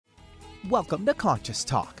Welcome to Conscious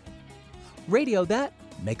Talk, radio that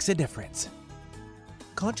makes a difference.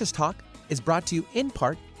 Conscious Talk is brought to you in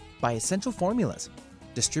part by Essential Formulas,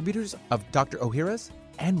 distributors of Dr. Ohhira's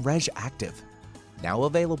and Reg Active, now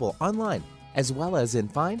available online as well as in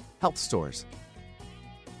fine health stores.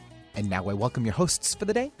 And now I welcome your hosts for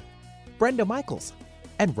the day, Brenda Michaels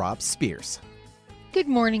and Rob Spears. Good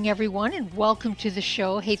morning, everyone, and welcome to the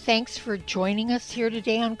show. Hey, thanks for joining us here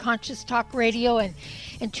today on Conscious Talk Radio and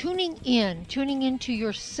tuning into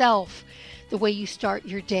yourself, the way you start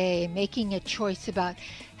your day, making a choice about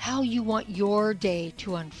how you want your day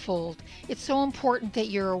to unfold. It's so important that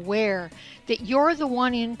you're aware that you're the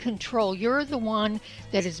one in control. You're the one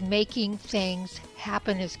that is making things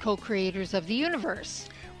happen as co-creators of the universe.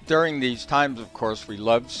 During these times, of course, we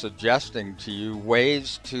love suggesting to you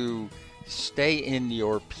ways to stay in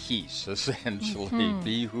your peace, essentially.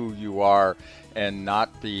 Be who you are and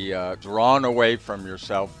not be drawn away from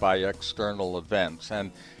yourself by external events.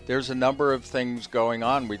 And there's a number of things going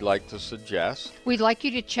on we'd like to suggest. We'd like you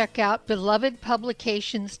to check out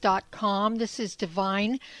belovedpublications.com. This is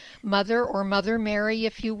Divine Mother, or Mother Mary,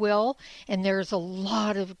 if you will. And there's a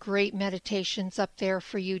lot of great meditations up there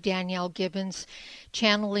for you. Danielle Gibbons,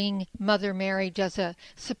 channeling Mother Mary, does a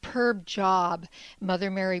superb job. Mother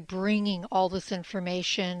Mary bringing all this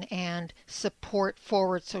information and support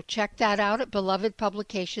forward. So check that out at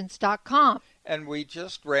belovedpublications.com. And we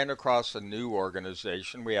just ran across a new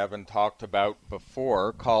organization we haven't talked about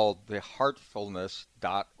before called the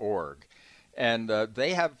Heartfulness.org. And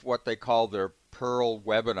they have what they call their Pearl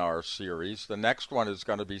webinar series. The next one is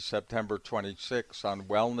going to be September 26th on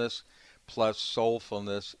wellness plus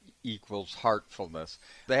soulfulness equals heartfulness.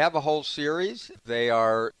 They have a whole series. They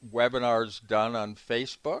are webinars done on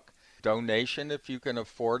Facebook. Donation if you can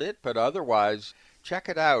afford it, but otherwise check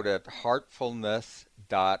it out at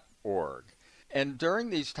heartfulness.org. And during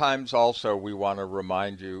these times also, we want to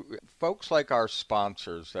remind you, folks like our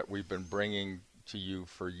sponsors that we've been bringing to you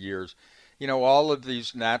for years, you know, all of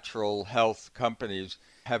these natural health companies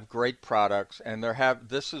have great products, and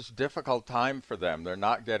this is a difficult time for them. They're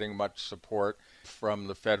not getting much support from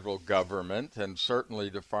the federal government, and certainly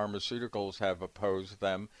the pharmaceuticals have opposed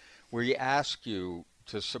them. We ask you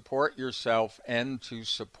to support yourself and to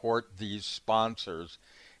support these sponsors,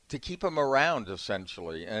 to keep them around,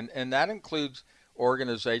 essentially. And that includes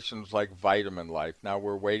organizations like Vitamin Life. Now,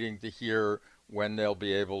 we're waiting to hear when they'll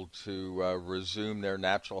be able to resume their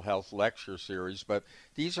natural health lecture series. But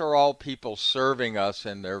these are all people serving us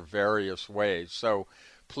in their various ways. So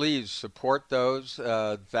please support those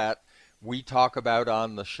that we talk about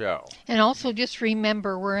on the show. And also just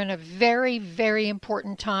remember, we're in a very, very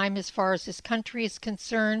important time as far as this country is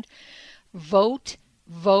concerned. Vote,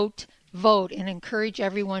 vote, vote, and encourage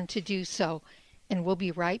everyone to do so. And we'll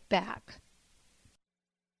be right back.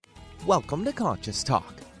 Welcome to Conscious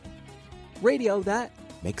Talk, radio that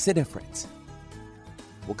makes a difference.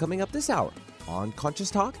 Well, coming up this hour on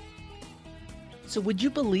Conscious Talk. So would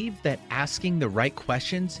you believe that asking the right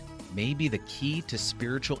questions may be the key to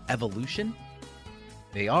spiritual evolution?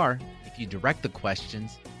 They are if you direct the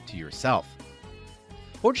questions to yourself.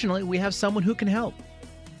 Fortunately, we have someone who can help.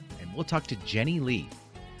 And we'll talk to Jenny Lee,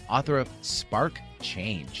 author of Spark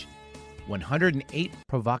Change, 108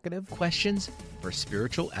 Provocative Questions for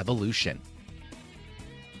Spiritual Evolution.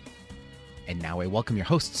 And now I welcome your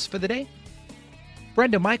hosts for the day,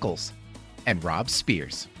 Brenda Michaels and Rob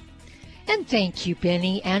Spears. And thank you,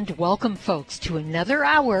 Benny, and welcome, folks, to another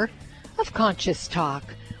hour of Conscious Talk,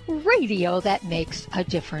 radio that makes a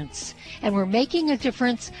difference. And we're making a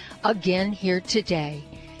difference again here today,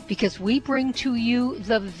 because we bring to you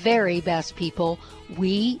the very best people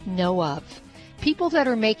we know of. People that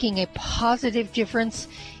are making a positive difference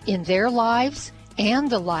in their lives and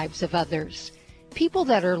the lives of others. People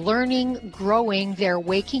that are learning, growing, they're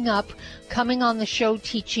waking up, coming on the show,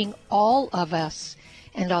 teaching all of us.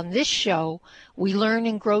 And on this show, we learn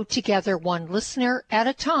and grow together, one listener at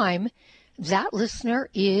a time. That listener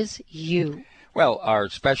is you. Well, our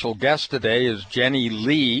special guest today is Jenny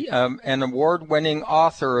Lee, an award-winning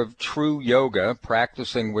author of True Yoga,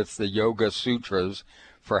 practicing with the Yoga Sutras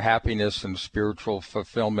for happiness and spiritual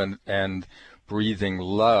fulfillment and breathing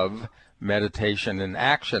love, meditation and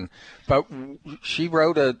action. But she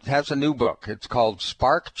has a new book. It's called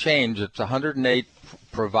Spark Change. It's 108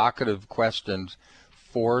 Provocative Questions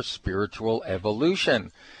for Spiritual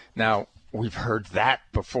Evolution. Now, we've heard that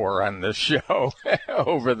before on this show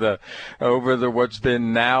over the what's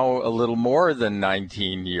been now a little more than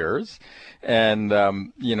 19 years. And,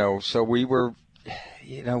 so we were,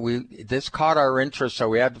 this caught our interest, so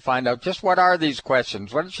we had to find out just what are these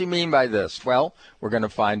questions? What does she mean by this? Well, we're going to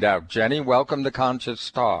find out. Jenny, welcome to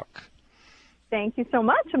Conscious Talk. Thank you so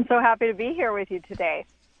much. I'm so happy to be here with you today.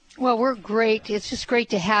 Well, we're great. It's just great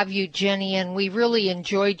to have you, Jenny, and we really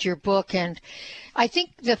enjoyed your book. And I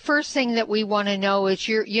think the first thing that we want to know is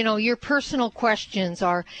your personal questions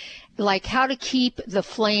are like how to keep the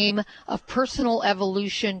flame of personal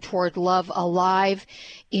evolution toward love alive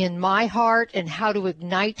in my heart and how to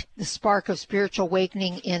ignite the spark of spiritual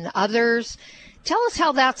awakening in others. Tell us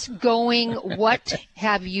how that's going. What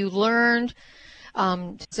have you learned?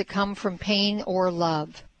 Does it come from pain or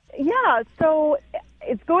love? Yeah, so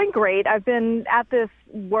it's going great. I've been at this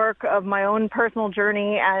work of my own personal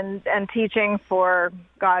journey and teaching for,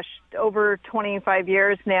 over 25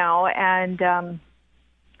 years now. And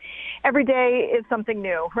every day is something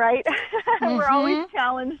new, right? Mm-hmm. We're always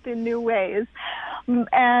challenged in new ways.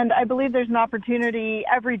 And I believe there's an opportunity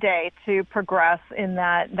every day to progress in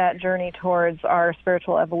that journey towards our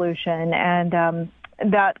spiritual evolution. And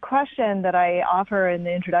that question that I offer in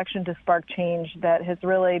the introduction to Spark Change that has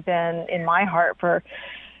really been in my heart for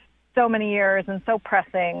so many years and so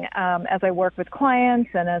pressing as I work with clients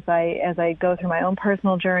and as I go through my own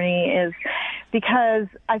personal journey is because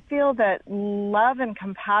I feel that love and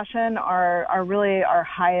compassion are really our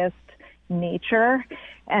highest nature.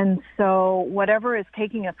 And so whatever is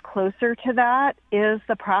taking us closer to that is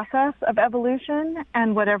the process of evolution,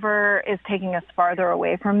 and whatever is taking us farther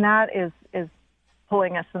away from that is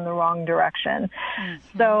pulling us in the wrong direction.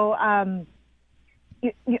 Mm-hmm. So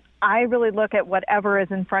I really look at whatever is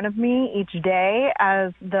in front of me each day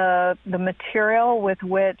as the material with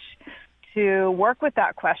which to work with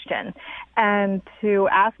that question and to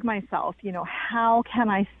ask myself, how can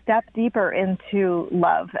I step deeper into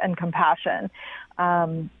love and compassion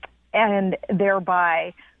and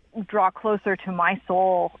thereby draw closer to my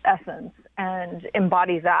soul essence and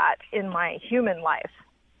embody that in my human life.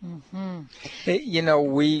 Mm-hmm.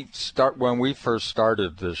 When we first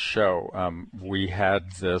started this show, we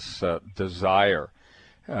had this desire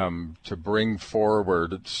to bring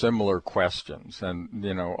forward similar questions,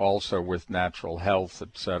 and also with natural health,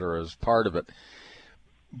 et cetera, as part of it.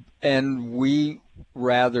 And we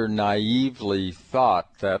rather naively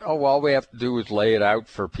thought that, all we have to do is lay it out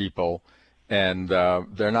for people, and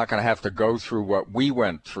they're not going to have to go through what we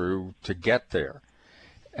went through to get there.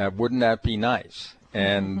 Wouldn't that be nice?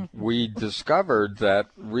 And we discovered that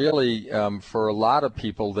really for a lot of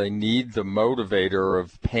people, they need the motivator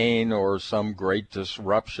of pain or some great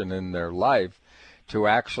disruption in their life to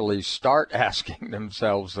actually start asking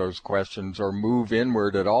themselves those questions or move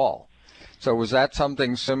inward at all. So was that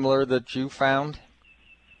something similar that you found?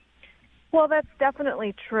 Well, that's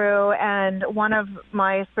definitely true. And one of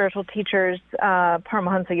my spiritual teachers,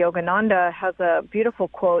 Paramahansa Yogananda, has a beautiful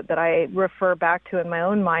quote that I refer back to in my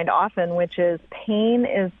own mind often, which is, pain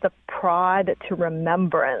is the prod to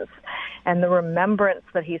remembrance. And the remembrance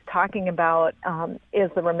that he's talking about is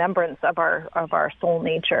the remembrance of our soul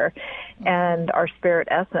nature and our spirit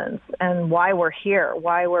essence and why we're here,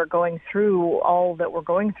 why we're going through all that we're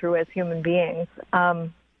going through as human beings.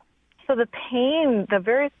 So the pain, the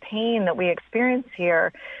various pain that we experience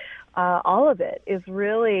here, all of it is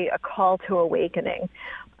really a call to awakening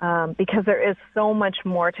because there is so much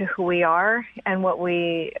more to who we are and what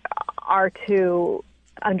we are to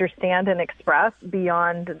understand and express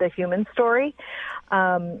beyond the human story.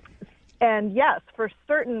 And yes, for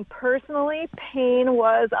certain, personally, pain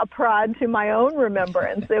was a prod to my own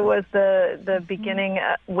remembrance. It was the beginning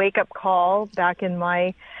wake-up call back in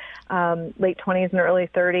my late 20s and early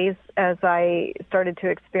 30s as I started to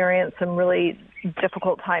experience some really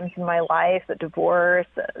difficult times in my life, a divorce,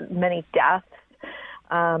 many deaths,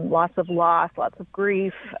 lots of loss, lots of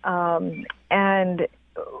grief, and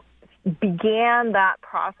began that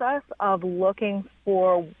process of looking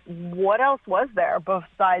for what else was there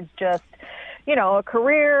besides just, a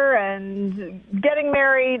career and getting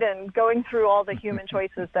married and going through all the human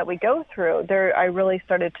choices that we go through. I really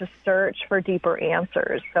started to search for deeper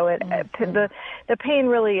answers. So the pain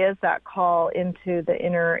really is that call into the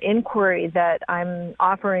inner inquiry that I'm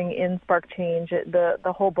offering in Spark Change.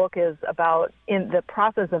 The whole book is about in the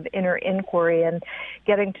process of inner inquiry and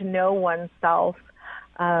getting to know oneself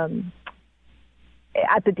at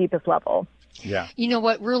the deepest level. Yeah.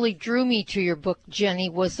 What really drew me to your book, Jenny,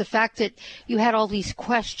 was the fact that you had all these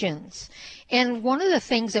questions. And one of the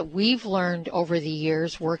things that we've learned over the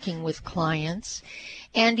years working with clients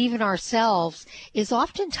and even ourselves is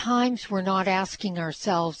oftentimes we're not asking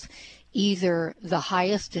ourselves either the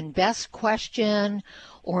highest and best question,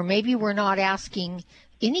 or maybe we're not asking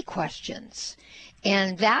any questions.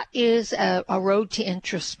 And that is a road to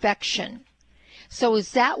introspection. So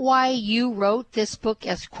is that why you wrote this book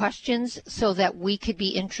as questions, so that we could be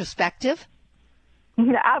introspective?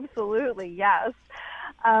 Absolutely, yes.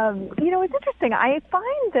 It's interesting. I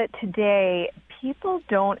find that today people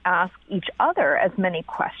don't ask each other as many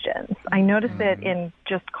questions. I notice it in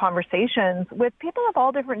just conversations with people of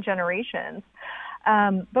all different generations.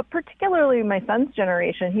 But particularly my son's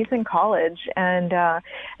generation, he's in college, and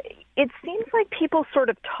it seems like people sort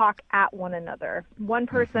of talk at one another. One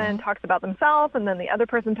person talks about themselves, and then the other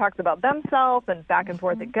person talks about themselves, and back and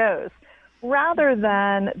forth it goes, rather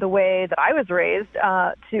than the way that I was raised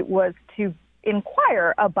to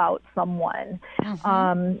inquire about someone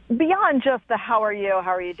beyond just the how are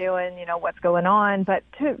you doing, what's going on, but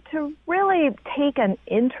to really take an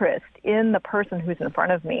interest in the person who's in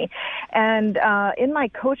front of me. And in my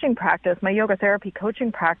coaching practice, my yoga therapy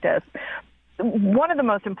coaching practice, one of the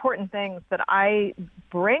most important things that I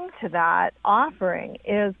bring to that offering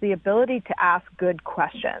is the ability to ask good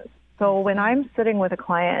questions. So when I'm sitting with a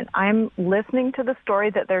client, I'm listening to the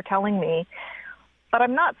story that they're telling me, but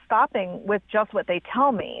I'm not stopping with just what they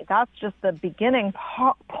tell me. That's just the beginning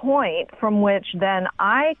point from which then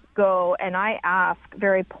I go and I ask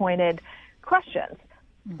very pointed questions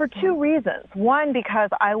for two reasons. One,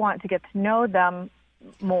 because I want to get to know them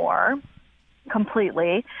more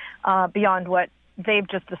completely beyond what they've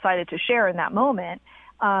just decided to share in that moment,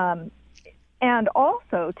 and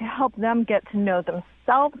also to help them get to know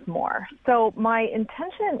themselves more. So my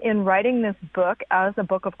intention in writing this book as a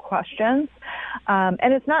book of questions,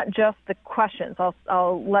 and it's not just the questions.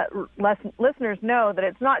 I'll let listeners know that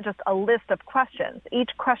it's not just a list of questions.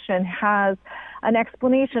 Each question has an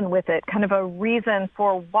explanation with it, kind of a reason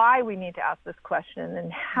for why we need to ask this question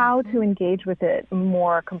and how to engage with it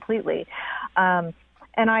more completely.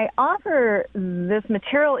 And I offer this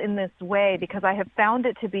material in this way because I have found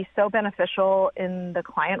it to be so beneficial in the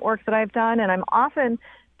client work that I've done. And I'm often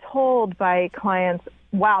told by clients,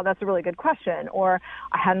 wow, that's a really good question, or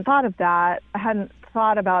I hadn't thought of that. I hadn't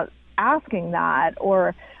thought about asking that,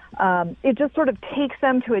 or it just sort of takes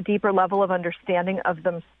them to a deeper level of understanding of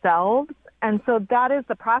themselves. And so that is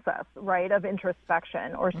the process, right, of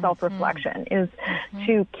introspection or self-reflection, is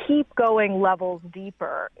to keep going levels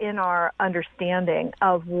deeper in our understanding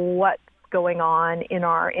of what's going on in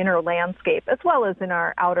our inner landscape as well as in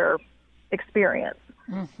our outer experience.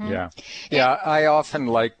 Yeah. I often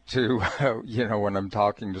like to, when I'm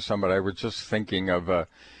talking to somebody, I was just thinking of a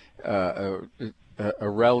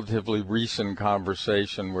relatively recent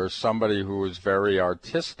conversation where somebody who was very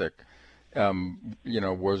artistic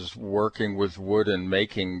was working with wood and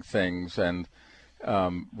making things, and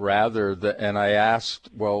and I asked,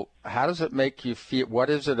 well, how does it make you feel? What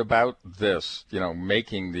is it about this,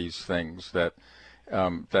 making these things that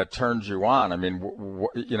turns you on? I mean,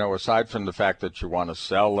 aside from the fact that you want to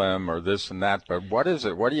sell them or this and that, but what is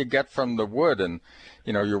it? What do you get from the wood? And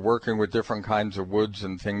you're working with different kinds of woods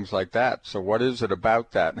and things like that. So what is it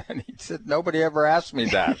about that? And he said, nobody ever asked me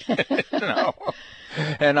that.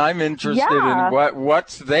 And I'm interested in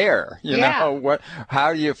what's there,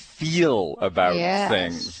 how do you feel about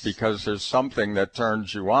things? Because there's something that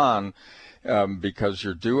turns you on, because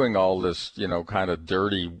you're doing all this, kind of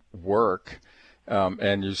dirty work.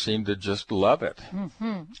 And you seem to just love it.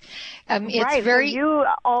 It's right. So you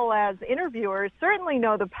all as interviewers certainly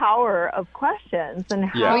know the power of questions and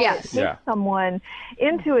how it takes someone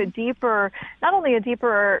into a deeper, not only a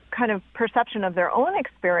deeper kind of perception of their own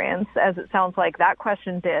experience, as it sounds like that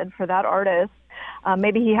question did for that artist.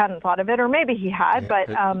 Maybe he hadn't thought of it, or maybe he had, but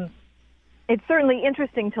it's certainly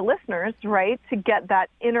interesting to listeners, right, to get that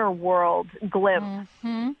inner world glimpse.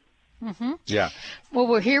 Yeah. Well,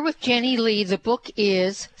 we're here with Jenny Lee. The book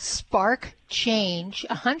is Spark Change,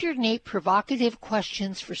 108 Provocative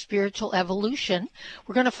Questions for Spiritual Evolution.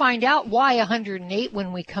 We're going to find out why 108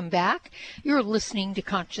 when we come back. You're listening to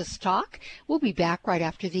Conscious Talk. We'll be back right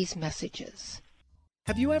after these messages.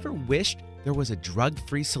 Have you ever wished there was a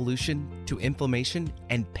drug-free solution to inflammation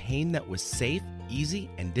and pain that was safe, easy,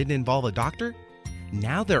 and didn't involve a doctor?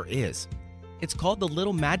 Now there is. It's called the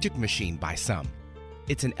Little Magic Machine by some.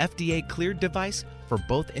 It's an FDA-cleared device for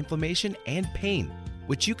both inflammation and pain,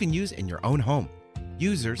 which you can use in your own home.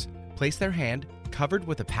 Users place their hand, covered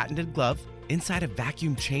with a patented glove, inside a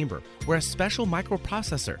vacuum chamber where a special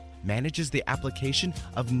microprocessor manages the application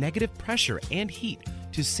of negative pressure and heat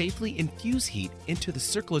to safely infuse heat into the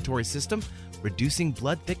circulatory system, reducing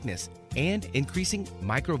blood thickness and increasing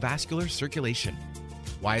microvascular circulation.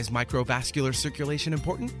 Why is microvascular circulation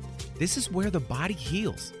important? This is where the body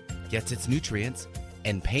heals, gets its nutrients,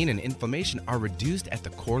 and pain and inflammation are reduced at the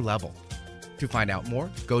core level. To find out more,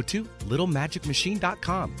 go to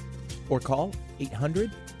littlemagicmachine.com or call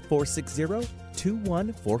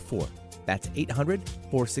 800-460-2144. That's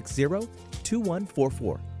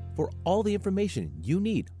 800-460-2144. for all the information you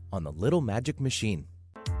need on the little magic machine.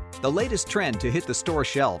 The latest trend to hit the store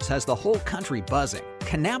shelves has the whole country buzzing.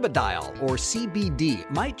 Cannabidiol, or CBD,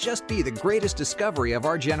 might just be the greatest discovery of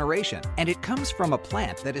our generation, and it comes from a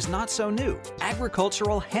plant that is not so new,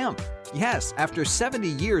 agricultural hemp. Yes, after 70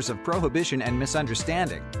 years of prohibition and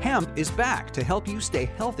misunderstanding, hemp is back to help you stay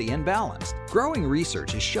healthy and balanced. Growing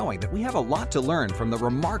research is showing that we have a lot to learn from the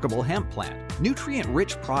remarkable hemp plant.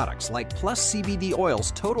 Nutrient-rich products like Plus CBD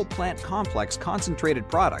Oil's Total Plant Complex concentrated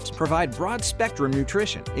products provide broad-spectrum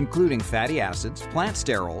nutrition, including fatty acids, plant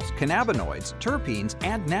sterols, cannabinoids, terpenes,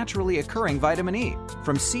 and naturally occurring vitamin E.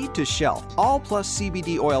 From seed to shelf, all Plus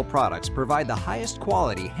CBD Oil products provide the highest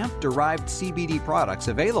quality hemp-derived CBD products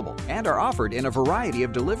available and are offered in a variety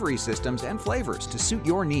of delivery systems and flavors to suit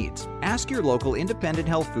your needs. Ask your local independent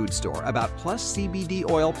health food store about Plus CBD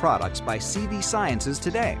Oil products by CV Sciences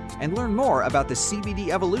today and learn more about the CBD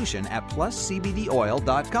evolution at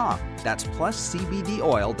pluscbdoil.com. That's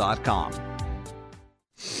pluscbdoil.com.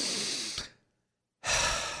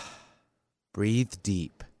 Breathe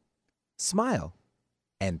deep, smile,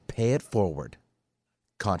 and pay it forward.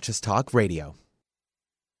 Conscious Talk Radio.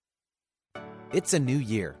 It's a new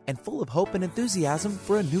year and full of hope and enthusiasm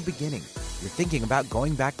for a new beginning. You're thinking about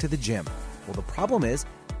going back to the gym. Well, the problem is,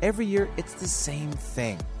 every year it's the same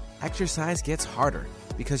thing. Exercise gets harder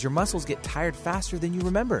because your muscles get tired faster than you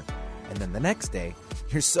remember. And then the next day,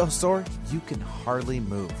 you're so sore you can hardly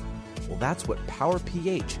move. Well, that's what Power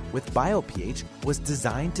pH with BioPH was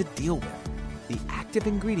designed to deal with. The active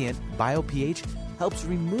ingredient, BioPH, helps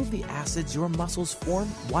remove the acids your muscles form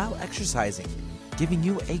while exercising, giving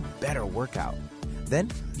you a better workout. Then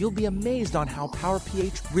you'll be amazed on how Power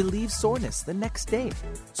pH relieves soreness the next day,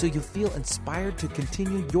 so you'll feel inspired to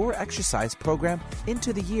continue your exercise program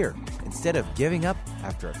into the year instead of giving up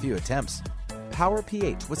after a few attempts. Power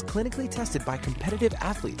pH was clinically tested by competitive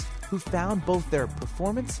athletes who found both their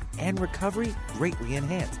performance and recovery greatly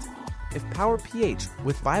enhanced. If Power pH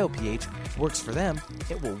with BioPH works for them,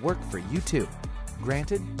 it will work for you too.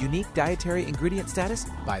 Granted unique dietary ingredient status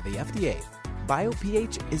by the FDA.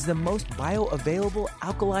 BioPH is the most bioavailable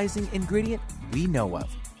alkalizing ingredient we know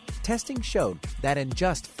of. Testing showed that in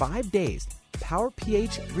just 5 days, Power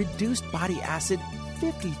pH reduced body acid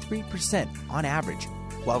 53% on average,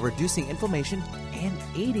 while reducing inflammation and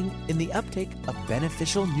aiding in the uptake of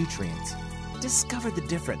beneficial nutrients. Discover the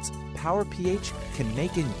difference Power pH can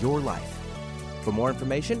make in your life. For more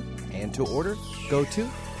information and to order, go to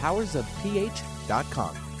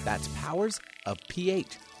powersofph.com. That's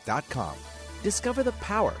powersofph.com. Discover the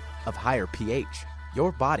power of higher pH.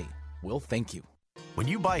 Your body will thank you. When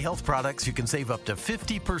you buy health products, you can save up to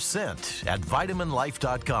 50% at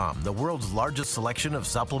VitaminLife.com, the world's largest selection of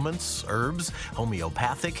supplements, herbs,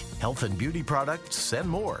 homeopathic, health and beauty products, and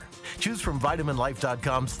more. Choose from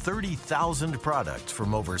VitaminLife.com's 30,000 products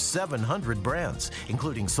from over 700 brands,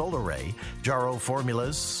 including Solaray, Jarrow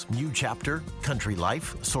Formulas, New Chapter, Country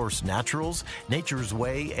Life, Source Naturals, Nature's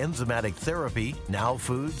Way, Enzymatic Therapy, Now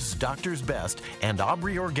Foods, Doctor's Best, and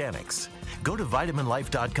Aubrey Organics. Go to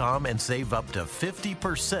VitaminLife.com and save up to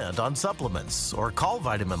 50% on supplements, or call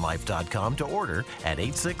VitaminLife.com to order at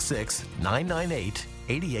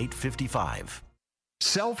 866-998-8855.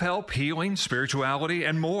 Self-help, healing, spirituality,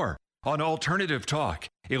 and more on Alternative Talk,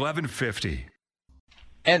 1150.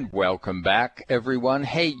 And welcome back, everyone.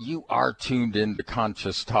 Hey, you are tuned in to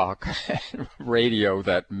Conscious Talk Radio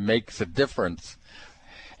that makes a difference.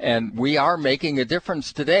 And we are making a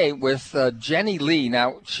difference today with Jenny Lee.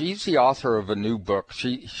 Now, she's the author of a new book.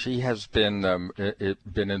 She has been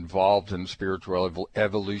involved in spiritual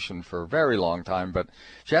evolution for a very long time, but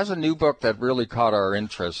she has a new book that really caught our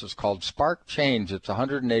interest. It's called Spark Change. It's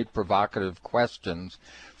 108 Provocative Questions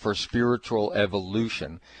for Spiritual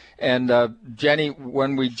Evolution. And Jenny,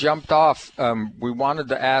 when we jumped off, we wanted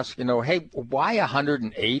to ask, hey, why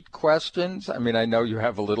 108 questions? I mean, I know you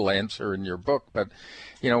have a little answer in your book, but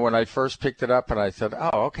when I first picked it up and I said,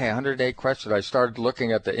 oh, okay, 108 questions, I started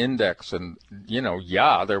looking at the index and,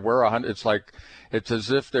 there were 100. It's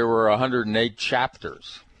as if there were 108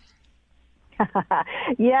 chapters.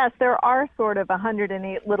 Yes, there are sort of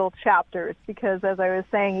 108 little chapters because, as I was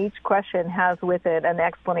saying, each question has with it an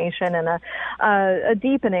explanation and a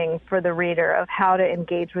deepening for the reader of how to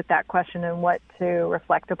engage with that question and what to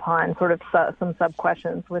reflect upon, sort of some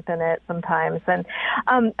sub-questions within it sometimes. And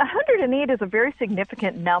 108 is a very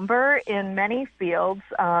significant number in many fields,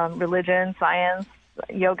 religion, science,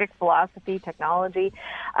 yogic philosophy, technology.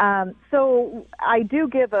 So I do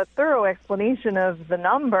give a thorough explanation of the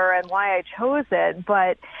number and why I chose it,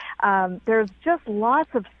 but there's just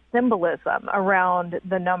lots of symbolism around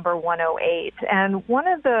the number 108. And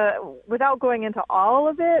without going into all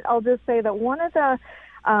of it, I'll just say that one of the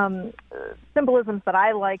symbolisms that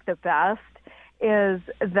I like the best is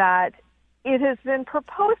that it has been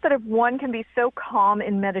proposed that if one can be so calm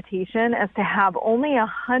in meditation as to have only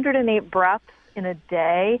 108 breaths in a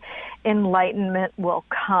day, enlightenment will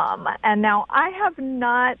come. And now I have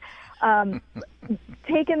not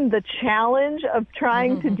taken the challenge of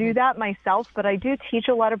trying to do that myself, but I do teach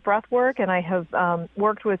a lot of breath work, and I have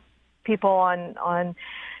worked with people on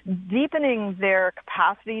deepening their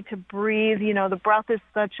capacity to breathe. You know, the breath is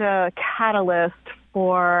such a catalyst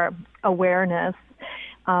for awareness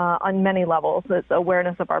on many levels. It's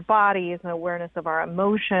awareness of our bodies and awareness of our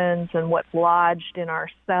emotions and what's lodged in our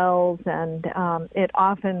cells, and it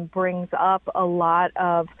often brings up a lot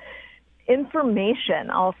of information,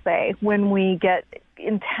 I'll say, when we get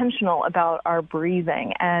intentional about our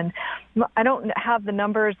breathing. And I don't have the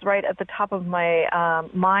numbers right at the top of my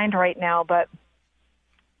mind right now, but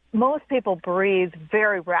most people breathe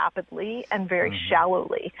very rapidly and very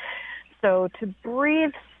shallowly. So to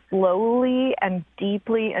breathe slowly and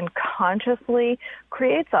deeply and consciously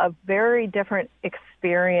creates a very different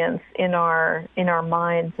experience in our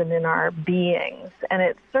minds and in our beings. And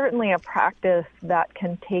it's certainly a practice that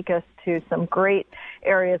can take us to some great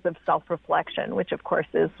areas of self-reflection, which of course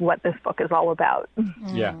is what this book is all about.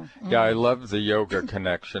 Yeah, I love the yoga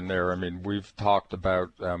connection there. I mean, we've talked about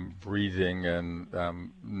breathing and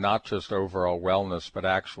not just overall wellness, but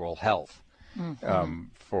actual health.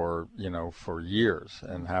 For years,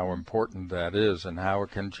 and how important that is and how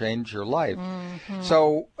it can change your life.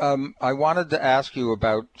 So I wanted to ask you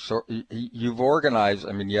about, so you've organized,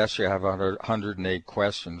 I mean, yes, you have 108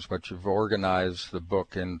 questions, but you've organized the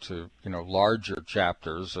book into, larger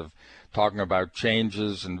chapters of talking about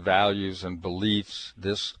changes and values and beliefs,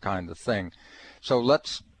 this kind of thing. So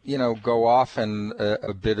let's, go off in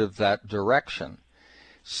a bit of that direction.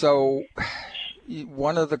 So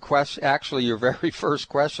one of the questions, actually your very first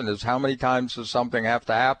question is, how many times does something have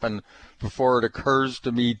to happen before it occurs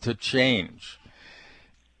to me to change?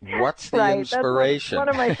 What's the inspiration? That's one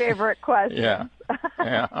of my favorite questions.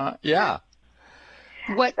 Yeah. How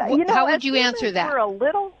would you answer that?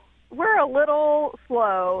 We're a little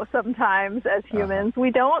slow sometimes as humans.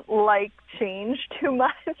 We don't like change too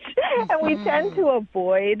much, and we tend to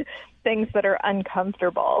avoid things that are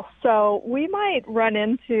uncomfortable. So we might run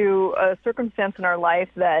into a circumstance in our life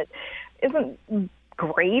that isn't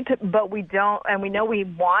great, but we don't, and we know we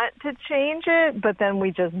want to change it, but then we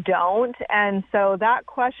just don't. And so that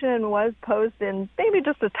question was posed in maybe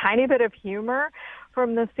just a tiny bit of humor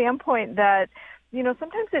from the standpoint that,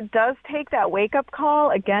 sometimes it does take that wake-up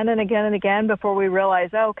call again and again and again before we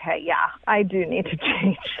realize, okay, I do need to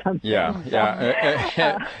change something.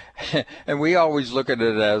 Yeah. And we always look at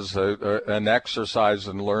it as an exercise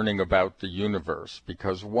in learning about the universe,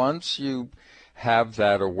 because once you have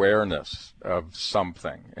that awareness of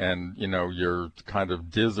something and, you're kind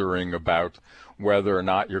of dithering about whether or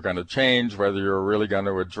not you're going to change, whether you're really going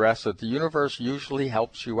to address it, the universe usually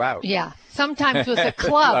helps you out. Yeah, sometimes with a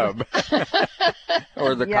club.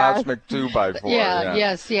 Or the cosmic 2x4.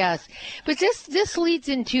 Yes. But this leads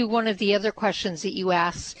into one of the other questions that you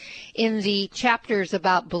asked in the chapters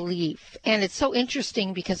about belief. And it's so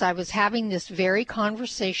interesting because I was having this very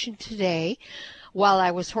conversation today while I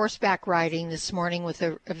was horseback riding this morning with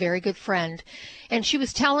a very good friend. And she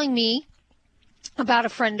was telling me about a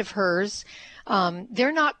friend of hers.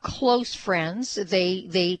 They're not close friends.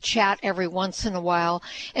 They chat every once in a while.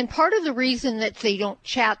 And part of the reason that they don't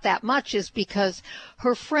chat that much is because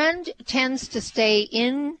her friend tends to stay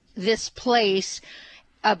in this place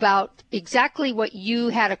about exactly what you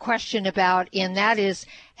had a question about, and that is,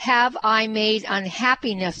 have I made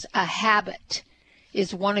unhappiness a habit?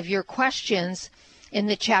 Is one of your questions in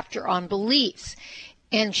the chapter on beliefs.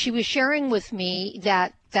 And she was sharing with me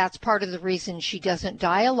that that's part of the reason she doesn't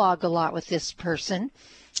dialogue a lot with this person,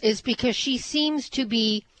 is because she seems to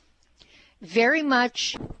be very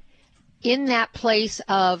much in that place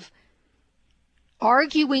of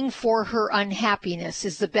arguing for her unhappiness,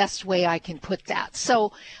 is the best way I can put that.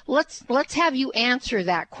 So let's have you answer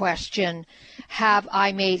that question. Have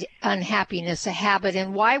I made unhappiness a habit,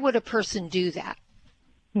 and why would a person do that?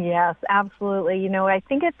 Yes, absolutely. I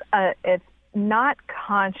think it's not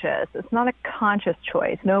conscious. It's not a conscious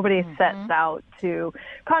choice. Nobody sets out to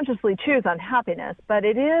consciously choose unhappiness, but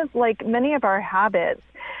it is, like many of our habits,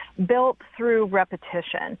 built through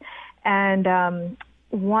repetition. And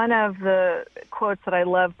one of the quotes that I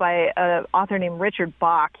love by an author named Richard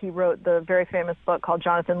Bach. He wrote the very famous book called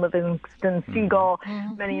Jonathan Livingston Seagull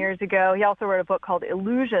many years ago. He also wrote a book called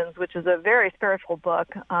Illusions, which is a very spiritual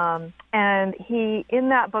book. And in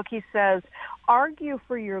that book, he says, argue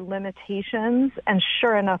for your limitations, and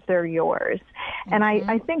sure enough, they're yours. And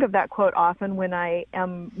I think of that quote often when I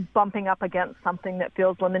am bumping up against something that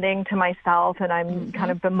feels limiting to myself, and I'm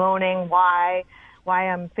kind of bemoaning why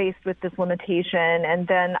I'm faced with this limitation. And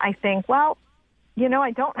then I think, well,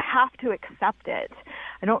 I don't have to accept it.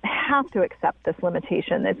 I don't have to accept this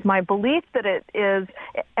limitation. It's my belief that it is,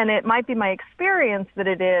 and it might be my experience that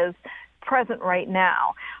it is present right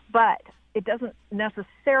now. But it doesn't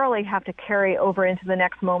necessarily have to carry over into the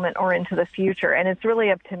next moment or into the future. And it's really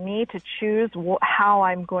up to me to choose how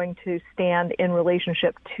I'm going to stand in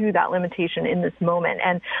relationship to that limitation in this moment.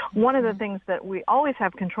 And one of the things that we always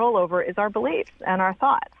have control over is our beliefs and our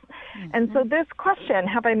thoughts. And so this question,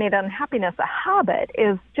 have I made unhappiness a habit,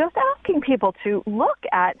 is just asking people to look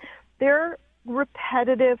at their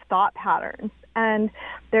repetitive thought patterns and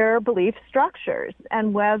their belief structures,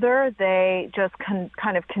 and whether they just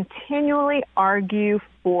kind of continually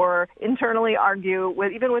internally argue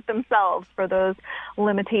even with themselves for those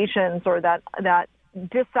limitations or that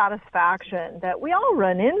dissatisfaction that we all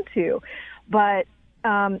run into. But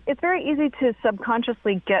it's very easy to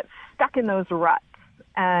subconsciously get stuck in those ruts,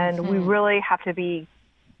 and we really have to be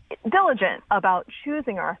diligent about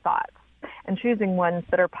choosing our thoughts and choosing ones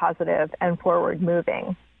that are positive and forward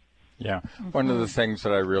moving. Yeah. One of the things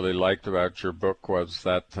that I really liked about your book was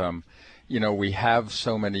that, we have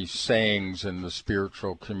so many sayings in the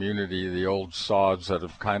spiritual community, the old saws that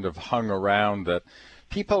have kind of hung around that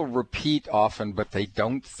people repeat often, but they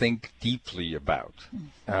don't think deeply about.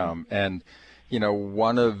 And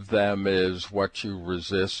one of them is what you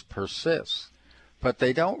resist persists. But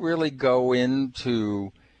they don't really go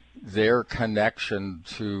into their connection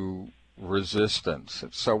to resistance.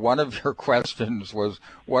 So one of your questions was,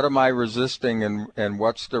 what am I resisting and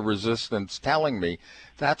what's the resistance telling me?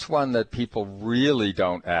 That's one that people really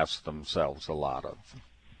don't ask themselves a lot of.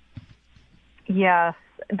 Yes,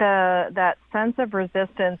 that sense of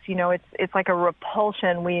resistance, it's like a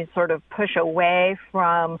repulsion. We sort of push away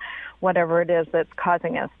from whatever it is that's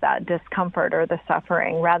causing us that discomfort or the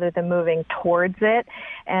suffering, rather than moving towards it.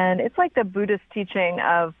 And it's like the Buddhist teaching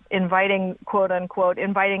of inviting, quote unquote,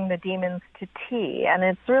 inviting the demons to tea. And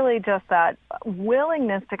it's really just that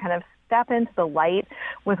willingness to kind of step into the light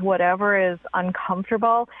with whatever is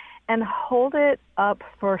uncomfortable and hold it up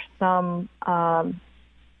for some, what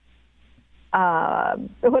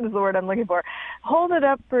is the word I'm looking for? Hold it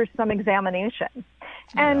up for some examination.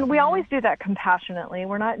 And we always do that compassionately.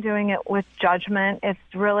 We're not doing it with judgment. It's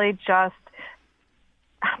really just,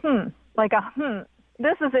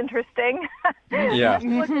 this is interesting. Yeah.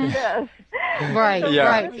 Look at this. Right, so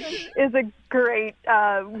right. Is a great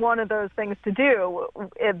one of those things to do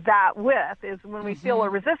is when we feel a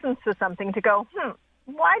resistance to something, to go,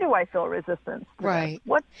 why do I feel resistance? Right.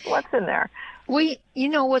 What's in there?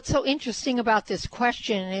 What's so interesting about this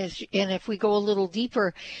question is, and if we go a little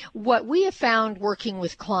deeper, what we have found working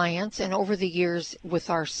with clients and over the years with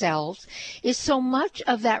ourselves is so much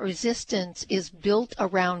of that resistance is built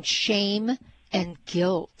around shame and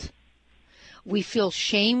guilt. We feel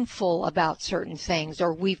shameful about certain things,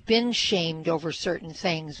 or we've been shamed over certain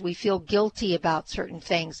things. We feel guilty about certain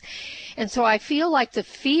things. And so I feel like the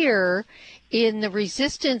fear in the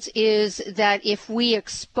resistance is that if we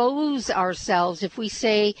expose ourselves, if we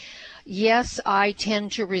say, yes, I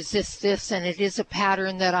tend to resist this, and it is a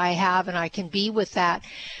pattern that I have, and I can be with that,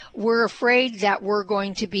 we're afraid that we're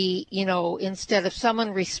going to be, instead of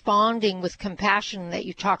someone responding with compassion that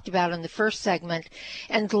you talked about in the first segment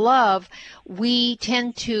and love, we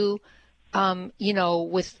tend to,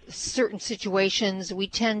 with certain situations, we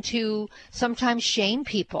tend to sometimes shame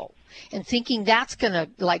people and thinking that's going to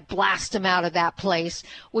blast them out of that place,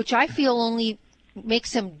 which I feel only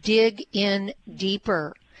makes them dig in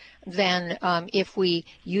deeper than if we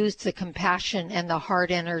used the compassion and the heart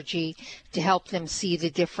energy to help them see the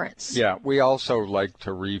difference. Yeah, we also like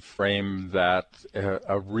to reframe that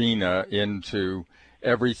arena into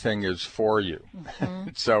everything is for you.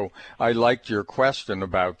 So I liked your question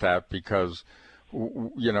about that because,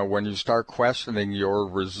 when you start questioning your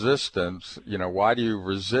resistance, why do you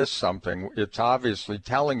resist something? It's obviously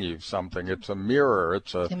telling you something. It's a mirror.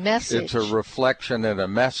 It's a message. It's a reflection and a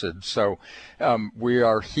message. So we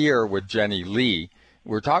are here with Jenny Lee,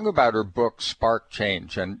 We're talking about her book, Spark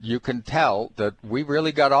Change, and you can tell that we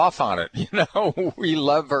really got off on it. We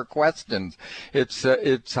love her questions. It's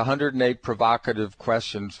 108 provocative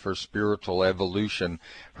questions for spiritual evolution.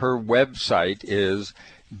 Her website is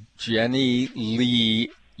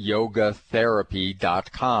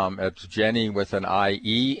JennyLeeYogaTherapy.com. It's Jenny with an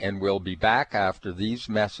I-E, and we'll be back after these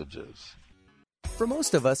messages. For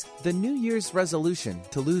most of us, the New Year's resolution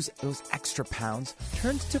to lose those extra pounds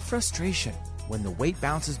turns to frustration when the weight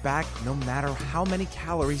bounces back no matter how many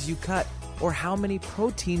calories you cut or how many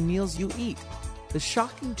protein meals you eat. The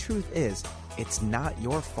shocking truth is, it's not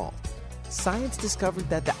your fault. Science discovered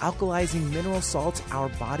that the alkalizing mineral salts our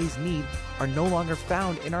bodies need are no longer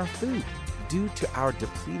found in our food due to our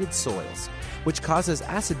depleted soils, which causes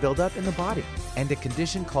acid buildup in the body and a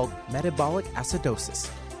condition called metabolic acidosis.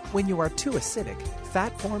 When you are too acidic,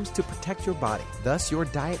 fat forms to protect your body. Thus, your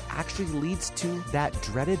diet actually leads to that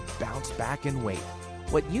dreaded bounce back in weight.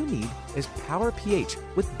 What you need is Power pH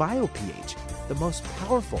with BioPH, the most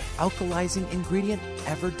powerful alkalizing ingredient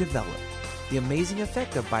ever developed. The amazing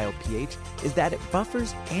effect of BioPH is that it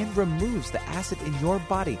buffers and removes the acid in your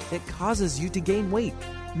body that causes you to gain weight.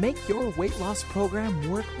 Make your weight loss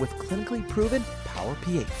program work with clinically proven Power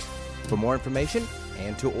pH. For more information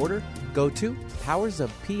and to order, go to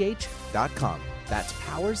powersofph.com. That's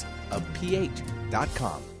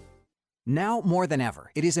powersofph.com. Now more than ever,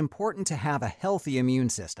 it is important to have a healthy immune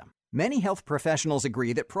system. Many health professionals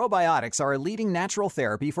agree that probiotics are a leading natural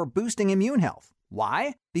therapy for boosting immune health.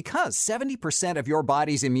 Why? Because 70% of your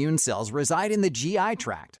body's immune cells reside in the GI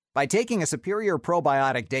tract. By taking a superior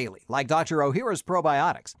probiotic daily, like Dr. Ohhira's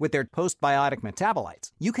probiotics, with their postbiotic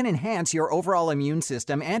metabolites, you can enhance your overall immune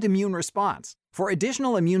system and immune response. For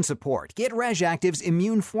additional immune support, get RegActive's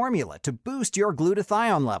Immune Formula to boost your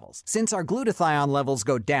glutathione levels, since our glutathione levels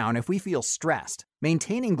go down if we feel stressed.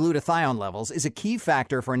 Maintaining glutathione levels is a key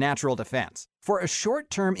factor for natural defense. For a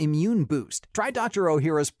short-term immune boost, try Dr.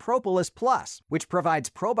 Ohhira's Propolis Plus, which provides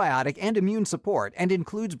probiotic and immune support and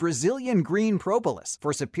includes Brazilian green propolis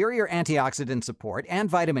for superior antioxidant support and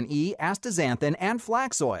vitamin E, astaxanthin, and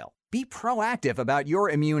flax oil. Be proactive about your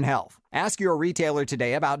immune health. Ask your retailer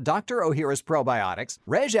today about Dr. Ohhira's probiotics,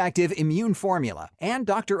 RegActive Immune Formula, and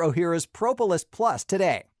Dr. Ohhira's Propolis Plus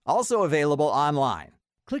today. Also available online.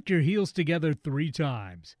 Click your heels together 3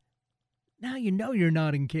 times. Now you know you're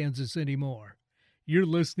not in Kansas anymore. You're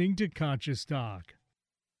listening to Conscious Talk.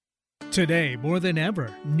 Today, more than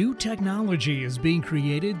ever, new technology is being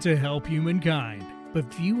created to help humankind.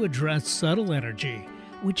 But few address subtle energy,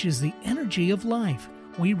 which is the energy of life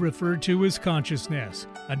we refer to as consciousness.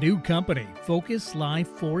 A new company, Focus Life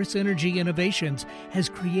Force Energy Innovations, has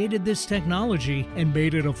created this technology and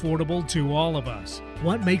made it affordable to all of us.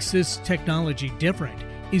 What makes this technology different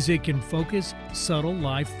is it can focus subtle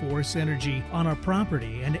life force energy on our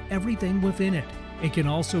property and everything within it. It can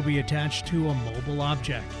also be attached to a mobile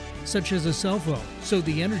object, such as a cell phone, so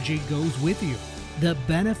the energy goes with you. The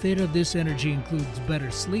benefit of this energy includes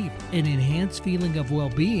better sleep, an enhanced feeling of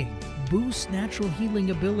well-being, boosts natural healing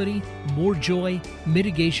ability, more joy,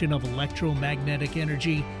 mitigation of electromagnetic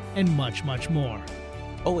energy, and much, much more.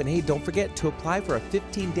 Oh, and hey, don't forget to apply for a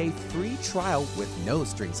 15-day free trial with no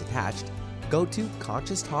strings attached. Go to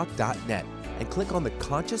ConsciousTalk.net and click on the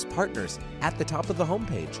Conscious Partners at the top of the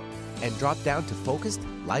homepage and drop down to Focused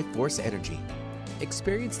Life Force Energy.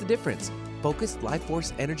 Experience the difference Focused Life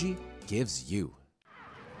Force Energy gives you.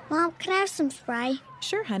 Mom, can I have some spray?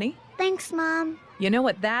 Sure, honey. Thanks, Mom. You know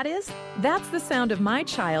what that is? That's the sound of my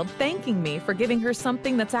child thanking me for giving her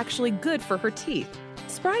something that's actually good for her teeth.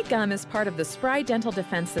 Spry Gum is part of the Spry Dental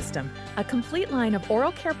Defense System, a complete line of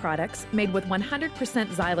oral care products made with 100%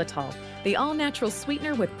 xylitol, the all-natural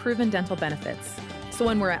sweetener with proven dental benefits. So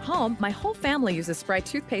when we're at home, my whole family uses Spry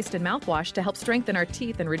toothpaste and mouthwash to help strengthen our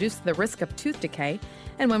teeth and reduce the risk of tooth decay.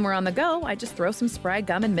 And when we're on the go, I just throw some Spry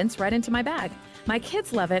Gum and mints right into my bag. My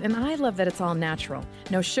kids love it, and I love that it's all natural.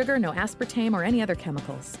 No sugar, no aspartame, or any other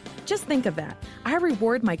chemicals. Just think of that. I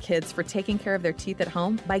reward my kids for taking care of their teeth at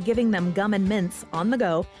home by giving them gum and mints on the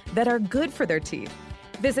go that are good for their teeth.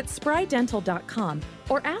 Visit sprydental.com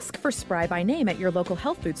or ask for Spry by name at your local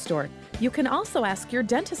health food store. You can also ask your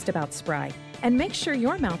dentist about Spry and make sure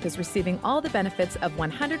your mouth is receiving all the benefits of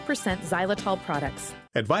 100% xylitol products.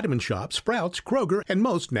 At Vitamin Shoppe, Sprouts, Kroger, and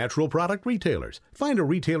most natural product retailers. Find a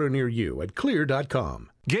retailer near you at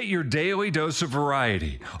clear.com. Get your daily dose of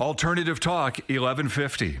variety. Alternative Talk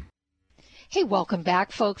 1150. Hey, welcome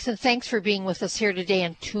back, folks, and thanks for being with us here today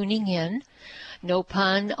and tuning in. No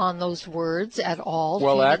pun on those words at all.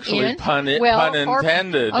 Well, actually, pun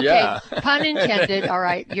intended. Okay, yeah. Pun intended. All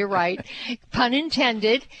right, you're right. Pun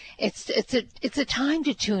intended. It's a time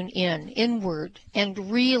to tune inward,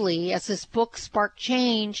 and really, as this book Spark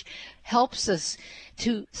Change helps us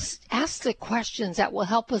to ask the questions that will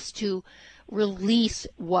help us to release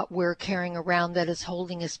what we're carrying around that is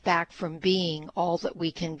holding us back from being all that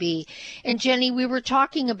we can be. And Jenny, we were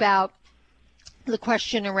talking about the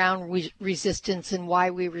question around resistance and why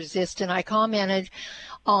we resist, and I commented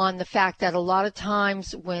on the fact that a lot of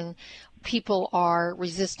times when people are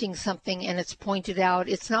resisting something and it's pointed out,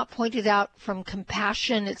 it's not pointed out from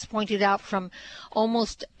compassion, it's pointed out from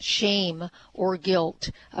almost shame or guilt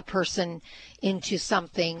a person into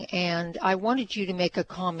something, and I wanted you to make a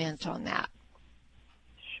comment on that.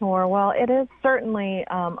 Sure. Well, it is certainly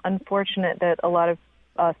unfortunate that a lot of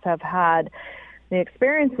us have had the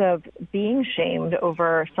experience of being shamed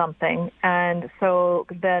over something, and so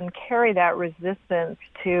then carry that resistance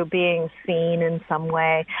to being seen in some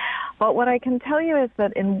way. But what I can tell you is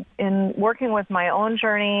that in working with my own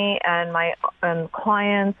journey and my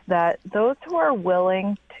clients, that those who are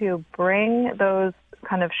willing to bring those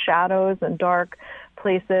kind of shadows and dark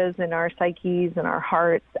places in our psyches and our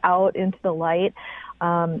hearts out into the light,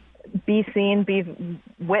 be seen, be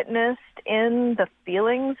witnessed in the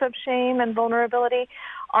feelings of shame and vulnerability,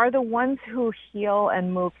 are the ones who heal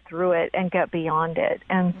and move through it and get beyond it.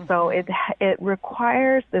 And so it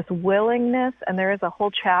requires this willingness, and there is a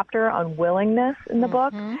whole chapter on willingness in the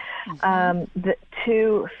book,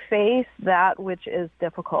 to face that which is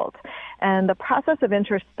difficult. And the process of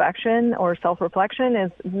introspection or self-reflection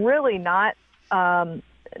is really not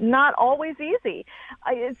always easy.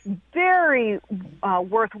 It's very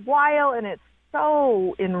worthwhile, and it's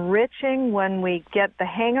so enriching when we get the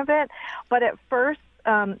hang of it. But at first,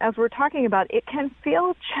 as we're talking about, it can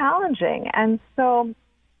feel challenging. And so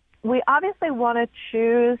we obviously want to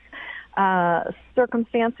choose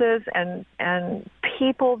circumstances and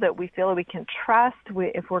people that we feel we can trust.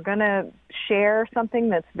 If we're going to share something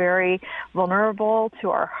that's very vulnerable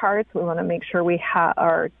to our hearts, we want to make sure we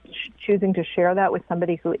are choosing to share that with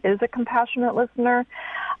somebody who is a compassionate listener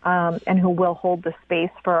and who will hold the space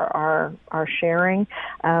for our sharing.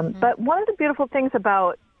 But one of the beautiful things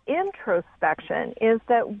about introspection is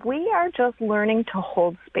that we are just learning to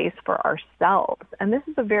hold space for ourselves. And this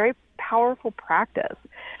is a very powerful practice.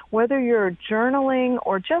 Whether you're journaling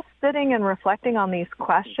or just sitting and reflecting on these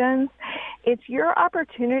questions, it's your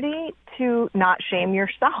opportunity to not shame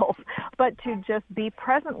yourself, but to just be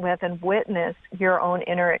present with and witness your own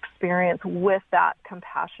inner experience with that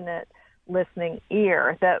compassionate listening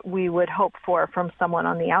ear that we would hope for from someone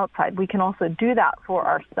on the outside. We can also do that for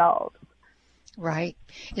ourselves. Right.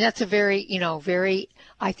 And that's a very, very,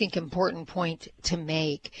 I think, important point to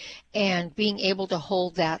make. And being able to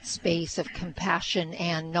hold that space of compassion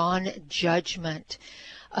and non-judgment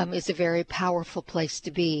is a very powerful place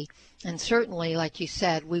to be. And certainly, like you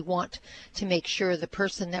said, we want to make sure the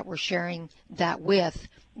person that we're sharing that with,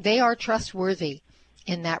 they are trustworthy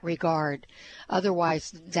in that regard.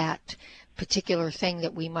 Otherwise, that particular thing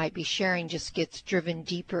that we might be sharing just gets driven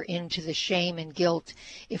deeper into the shame and guilt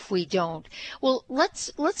if we don't. Well,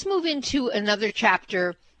 let's move into another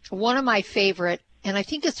chapter, one of my favorite, and I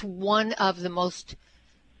think it's one of the most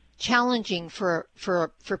challenging for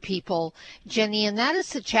people, Jenny, and that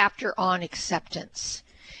is the chapter on acceptance.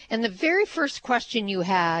 And the very first question you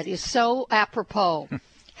had is so apropos.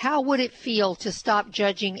 How would it feel to stop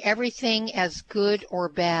judging everything as good or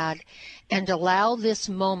bad and allow this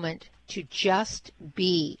moment to just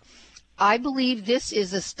be? I believe this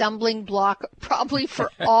is a stumbling block probably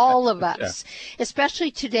for all of us,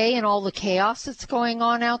 especially today and all the chaos that's going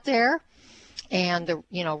on out there, and the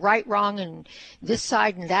right, wrong, and this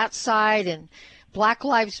side and that side, and Black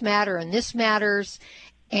Lives Matter and this matters,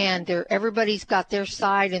 and everybody's got their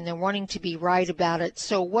side and they're wanting to be right about it.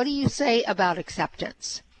 So what do you say about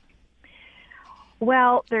acceptance?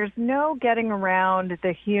 Well, there's no getting around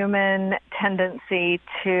the human tendency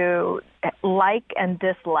to like and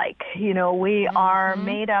dislike. We are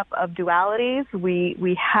made up of dualities.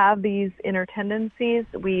 We have these inner tendencies.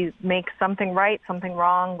 We make something right, something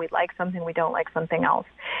wrong. We like something, we don't like something else.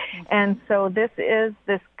 And so this is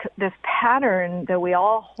this pattern that we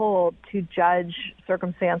all hold to judge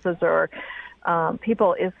circumstances or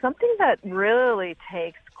people is something that really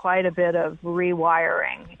takes quite a bit of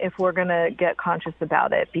rewiring if we're going to get conscious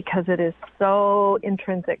about it, because it is so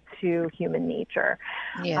intrinsic to human nature.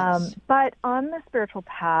 Yes. But on the spiritual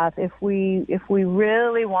path, if we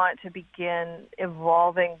really want to begin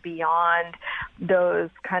evolving beyond those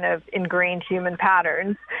kind of ingrained human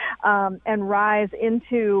patterns and rise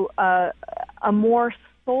into a more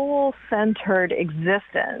soul-centered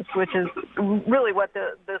existence, which is really what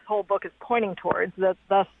this whole book is pointing towards.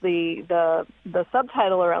 Thus the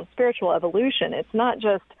subtitle around spiritual evolution. It's not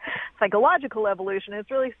just psychological evolution;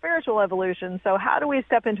 it's really spiritual evolution. So, how do we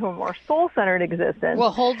step into a more soul-centered existence?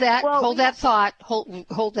 Well, hold that thought.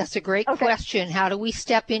 Hold. That's a great question. How do we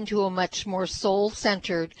step into a much more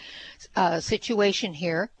soul-centered situation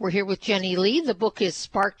here? We're here with Jenny Lee. The book is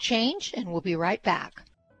Spark Change, and we'll be right back.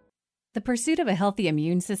 The pursuit of a healthy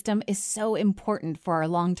immune system is so important for our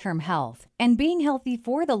long-term health. And being healthy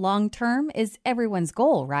for the long term is everyone's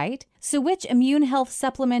goal, right? So which immune health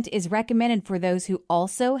supplement is recommended for those who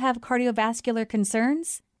also have cardiovascular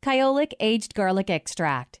concerns? Kyolic Aged Garlic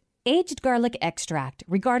Extract. Aged garlic extract,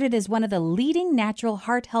 regarded as one of the leading natural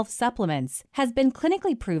heart health supplements, has been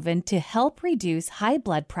clinically proven to help reduce high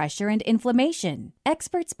blood pressure and inflammation.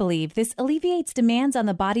 Experts believe this alleviates demands on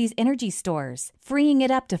the body's energy stores, freeing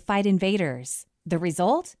it up to fight invaders. The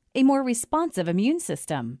result? A more responsive immune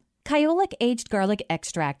system. Kyolic Aged Garlic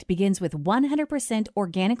Extract begins with 100%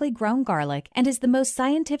 organically grown garlic and is the most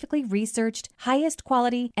scientifically researched, highest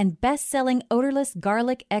quality, and best-selling odorless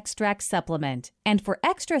garlic extract supplement. And for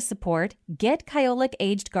extra support, get Kyolic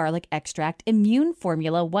Aged Garlic Extract Immune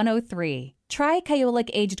Formula 103. Try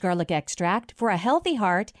Kyolic Aged Garlic Extract for a healthy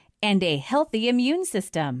heart and a healthy immune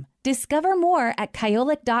system. Discover more at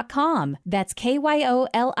kyolic.com. That's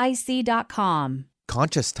KYOLIC.com.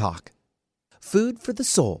 Conscious Talk. Food for the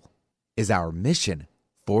soul is our mission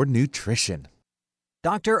for nutrition.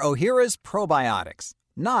 Dr. Ohhira's Probiotics,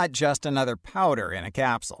 not just another powder in a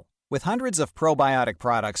capsule. With hundreds of probiotic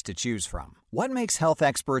products to choose from, what makes health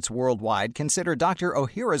experts worldwide consider Dr.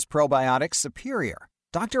 Ohhira's Probiotics superior?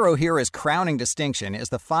 Dr. Ohhira's crowning distinction is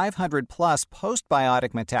the 500-plus postbiotic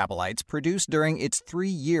metabolites produced during its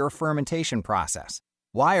 3-year fermentation process.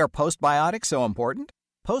 Why are postbiotics so important?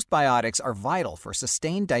 Postbiotics are vital for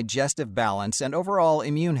sustained digestive balance and overall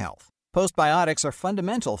immune health. Postbiotics are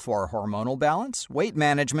fundamental for hormonal balance, weight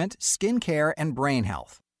management, skin care, and brain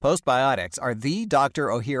health. Postbiotics are the Dr.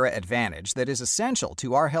 Ohhira advantage that is essential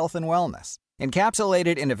to our health and wellness.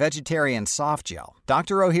 Encapsulated in a vegetarian soft gel,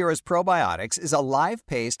 Dr. Ohhira's Probiotics is a live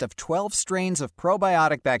paste of 12 strains of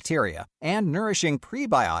probiotic bacteria and nourishing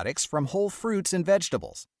prebiotics from whole fruits and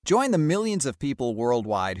vegetables. Join the millions of people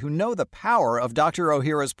worldwide who know the power of Dr.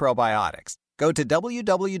 Ohhira's Probiotics. Go to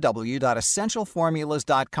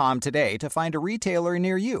www.essentialformulas.com today to find a retailer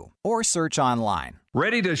near you or search online.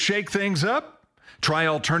 Ready to shake things up? Try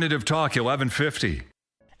Alternative Talk 1150.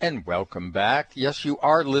 And welcome back. Yes, you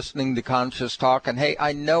are listening to Conscious Talk. And hey,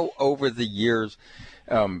 I know over the years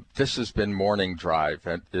this has been morning drive,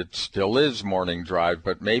 and it still is morning drive,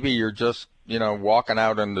 but maybe you're just walking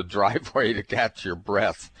out in the driveway to catch your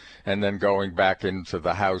breath and then going back into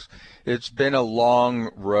the house. It's been a long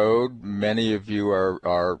road. Many of you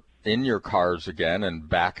are in your cars again and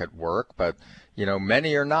back at work, but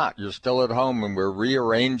many are not. You're still at home, and we're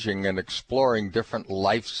rearranging and exploring different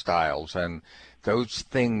lifestyles and those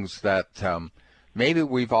things that maybe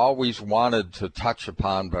we've always wanted to touch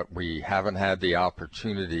upon, but we haven't had the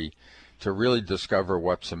opportunity to really discover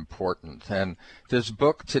what's important. And this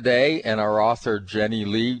book today, and our author Jenny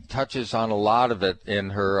Lee touches on a lot of it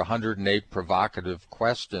in her 108 provocative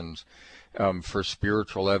questions for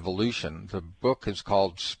spiritual evolution. The book is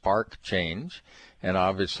called Spark Change, and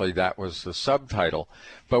obviously that was the subtitle.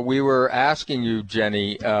 But we were asking you,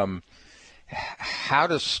 Jenny, how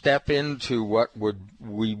to step into what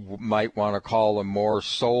we might want to call a more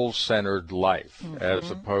soul-centered life,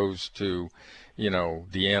 as opposed to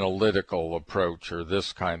the analytical approach or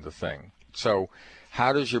this kind of thing. So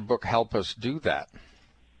how does your book help us do that?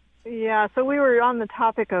 Yeah, so we were on the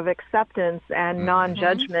topic of acceptance and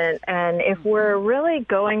non-judgment, and if we're really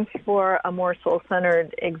going for a more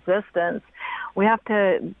soul-centered existence, we have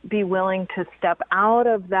to be willing to step out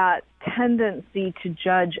of that tendency to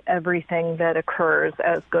judge everything that occurs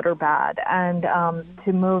as good or bad, and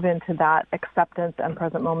to move into that acceptance and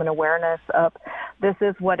present moment awareness of this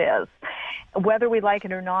is what is. Whether we like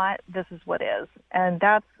it or not, this is what is. And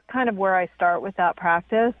that's kind of where I start with that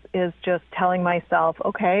practice, is just telling myself,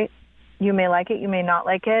 okay, you may like it, you may not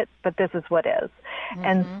like it, but this is what is.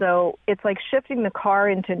 And so it's like shifting the car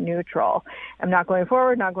into neutral. I'm not going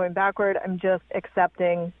forward, not going backward. I'm just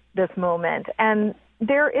accepting this moment. And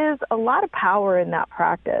there is a lot of power in that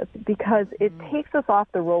practice because it takes us off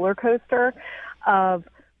the roller coaster of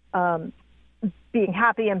being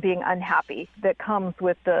happy and being unhappy that comes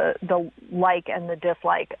with the like and the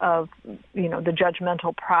dislike of, the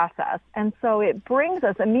judgmental process. And so it brings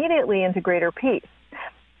us immediately into greater peace.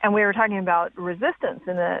 And we were talking about resistance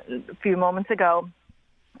a few moments ago,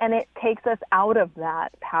 and it takes us out of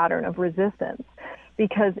that pattern of resistance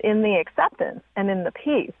because in the acceptance and in the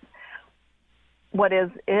peace, what is,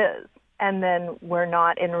 and then we're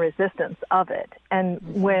not in resistance of it.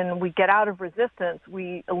 And when we get out of resistance,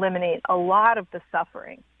 we eliminate a lot of the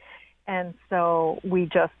suffering. And so we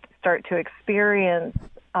just start to experience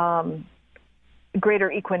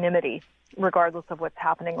greater equanimity regardless of what's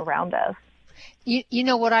happening around us. You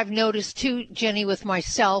know what I've noticed too, Jenny, with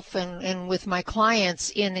myself and with my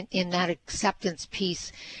clients in that acceptance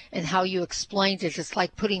piece and how you explained it, it's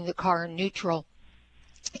like putting the car in neutral,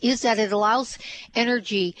 is that it allows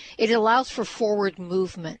energy, it allows for forward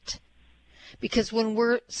movement. Because when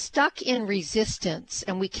we're stuck in resistance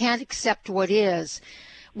and we can't accept what is,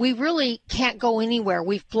 we really can't go anywhere.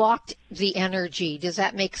 We've blocked the energy. Does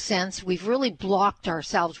that make sense? We've really blocked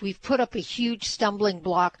ourselves. We've put up a huge stumbling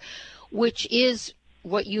block, which is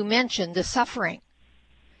what you mentioned, the suffering.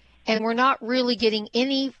 And we're not really getting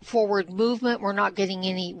any forward movement. We're not getting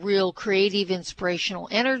any real creative, inspirational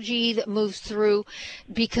energy that moves through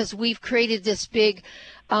because we've created this big,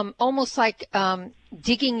 almost like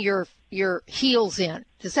digging your heels in.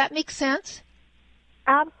 Does that make sense?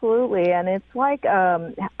 Absolutely, and it's like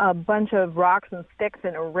a bunch of rocks and sticks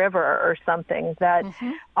in a river or something that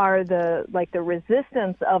are the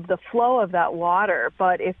resistance of the flow of that water.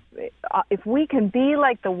 But if we can be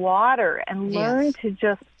like the water and learn to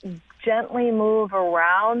just gently move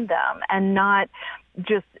around them and not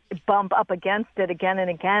just bump up against it again and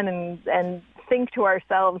again and think to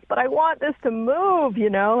ourselves, but I want this to move,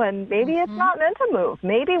 and maybe it's not meant to move.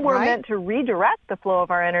 Maybe we're meant to redirect the flow of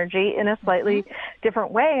our energy in a slightly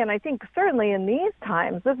different way. And I think certainly in these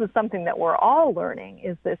times, this is something that we're all learning,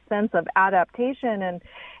 is this sense of adaptation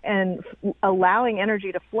and allowing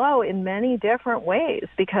energy to flow in many different ways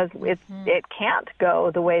because it can't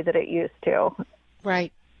go the way that it used to.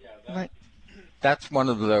 Right. Right. That's one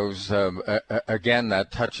of those, again,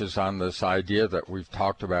 that touches on this idea that we've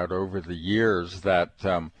talked about over the years that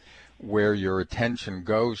where your attention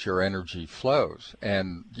goes, your energy flows.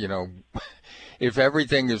 And, if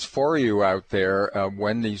everything is for you out there,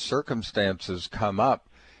 when these circumstances come up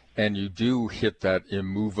and you do hit that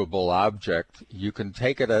immovable object, you can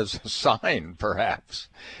take it as a sign, perhaps.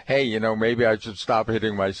 Hey, maybe I should stop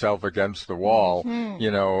hitting myself against the wall,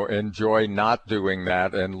 enjoy not doing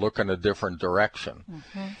that and look in a different direction.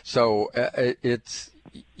 So this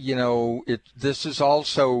is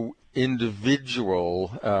also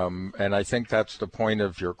individual, and I think that's the point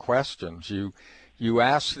of your questions. You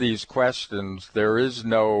ask these questions, there is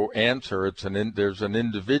no answer. There's an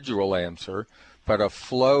individual answer, but a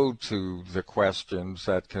flow to the questions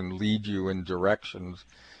that can lead you in directions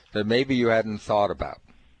that maybe you hadn't thought about.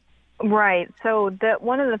 Right. So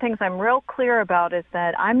one of the things I'm real clear about is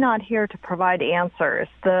that I'm not here to provide answers.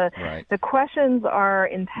 The questions are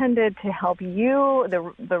intended to help you,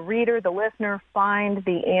 the reader, the listener, find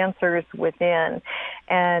the answers within.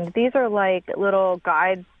 And these are like little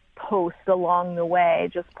guideposts along the way,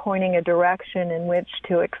 just pointing a direction in which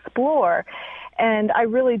to explore. And I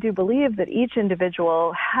really do believe that each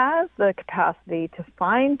individual has the capacity to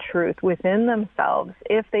find truth within themselves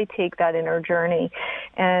if they take that inner journey.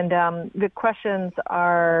 And the questions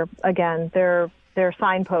are, again, they're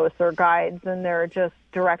signposts or guides, and they're just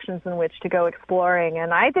directions in which to go exploring.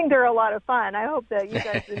 And I think they're a lot of fun. I hope that you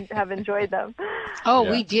guys have enjoyed them. Oh,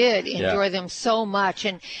 we did enjoy them so much.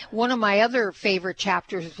 And one of my other favorite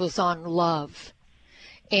chapters was on love.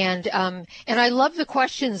 And I love the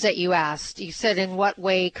questions that you asked. You said, in what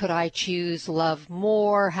way could I choose love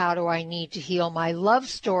more? How do I need to heal my love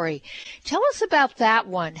story? Tell us about that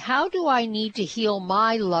one. How do I need to heal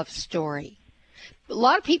my love story? A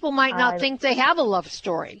lot of people might not think they have a love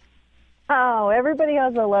story. Oh, everybody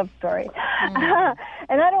has a love story.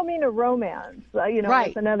 And I don't mean a romance,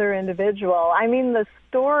 with another individual. I mean the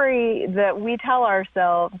story that we tell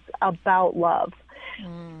ourselves about love.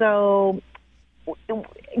 So,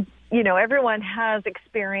 everyone has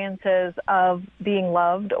experiences of being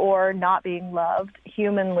loved or not being loved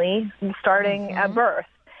humanly starting at birth.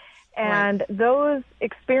 And those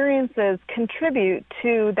experiences contribute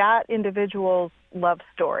to that individual's love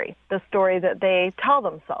story, the story that they tell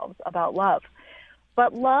themselves about love.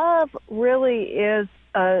 But love really is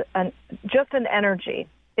just an energy.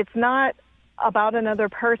 It's not about another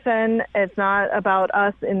person. It's not about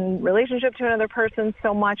us in relationship to another person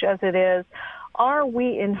so much as it is, are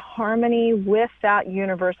we in harmony with that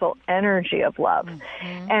universal energy of love?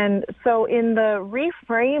 Mm-hmm. And so in the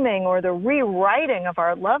reframing or the rewriting of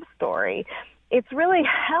our love story, it's really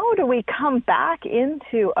how do we come back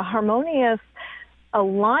into a harmonious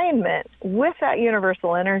alignment with that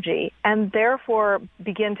universal energy and therefore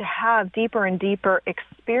begin to have deeper and deeper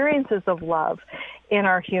experiences of love in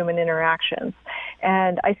our human interactions.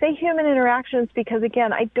 And I say human interactions because,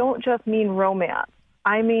 again, I don't just mean romance.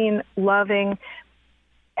 I mean loving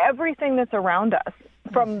everything that's around us,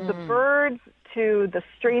 from the birds to the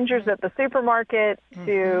strangers at the supermarket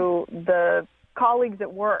to the colleagues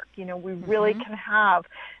at work. You know, we really can have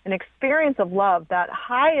an experience of love, that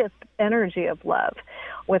highest energy of love,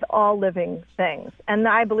 with all living things. And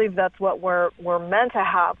I believe that's what we're meant to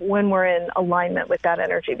have when we're in alignment with that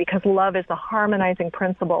energy, because love is the harmonizing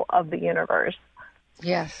principle of the universe.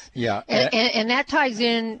 Yes. Yeah. And that ties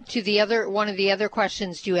in to one of the other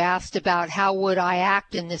questions you asked about how would I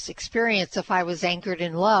act in this experience if I was anchored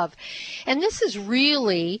in love. And this is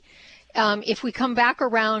really, if we come back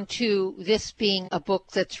around to this being a book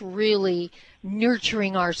that's really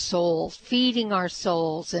nurturing our souls, feeding our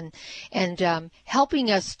souls, and helping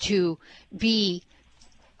us to be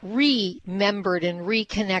remembered and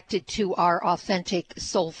reconnected to our authentic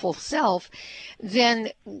soulful self, then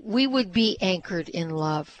we would be anchored in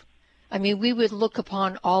love. I mean, we would look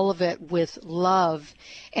upon all of it with love.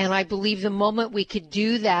 And I believe the moment we could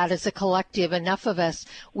do that as a collective, enough of us,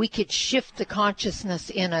 we could shift the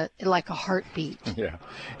consciousness like a heartbeat. Yeah.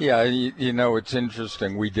 Yeah. You know, it's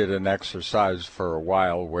interesting. We did an exercise for a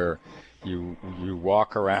while where you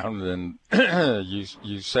walk around and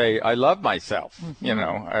you say, I love myself, you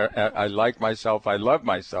know, I like myself, I love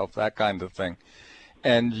myself, that kind of thing.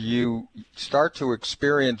 And you start to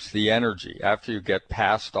experience the energy after you get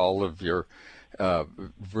past all of your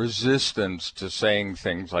resistance to saying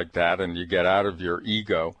things like that, and you get out of your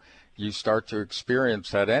ego. You start to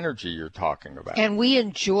experience that energy you're talking about. And we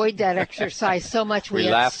enjoyed that exercise so much. We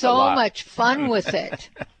had so much fun with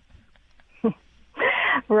it.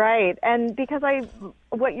 Right. And because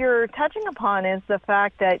what you're touching upon is the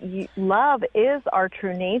fact that love is our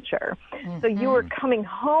true nature. So you are coming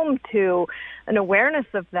home to an awareness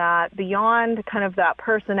of that beyond kind of that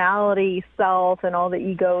personality self and all the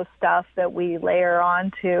ego stuff that we layer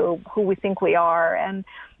onto who we think we are. And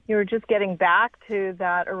you're just getting back to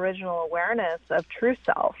that original awareness of true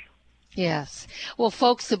self. Yes. Well,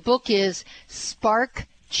 folks, the book is Spark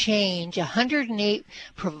Change, 108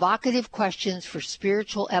 Provocative Questions for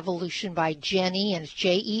Spiritual Evolution by Jenny, and it's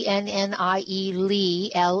Jennie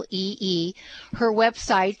Lee, Lee. Her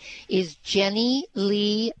website is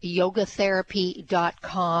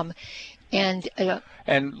jennieleeyogatherapy.com. And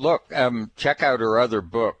look, check out her other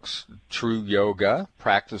books, True Yoga,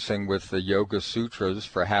 Practicing with the Yoga Sutras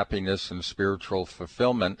for Happiness and Spiritual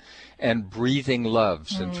Fulfillment, and Breathing Love,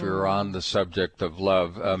 since we were on the subject of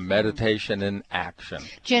love, Meditation in Action.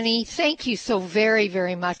 Jenny, thank you so very,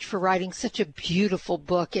 very much for writing such a beautiful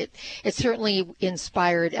book. It certainly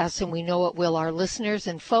inspired us, and we know it will our listeners.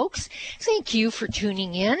 And folks, thank you for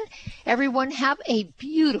tuning in. Everyone have a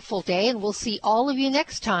beautiful day, and we'll see all of you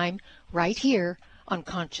next time right here on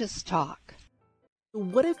Conscious Talk.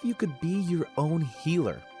 What if you could be your own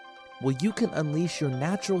healer? Well, you can unleash your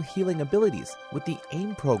natural healing abilities with the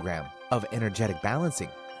AIM program of energetic balancing.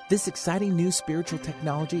 This exciting new spiritual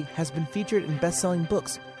technology has been featured in best-selling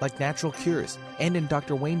books like Natural Cures, and in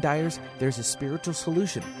Dr. Wayne Dyer's There's a Spiritual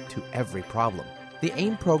Solution to Every Problem. The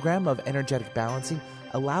AIM program of energetic balancing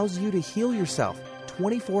allows you to heal yourself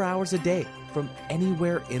 24 hours a day from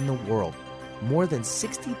anywhere in the world. More than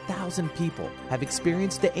 60,000 people have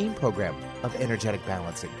experienced the AIM program of energetic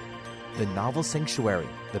balancing. The novel Sanctuary,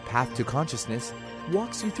 The Path to Consciousness,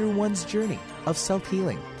 walks you through one's journey of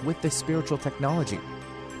self-healing with this spiritual technology.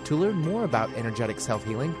 To learn more about energetic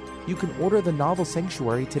self-healing, you can order the novel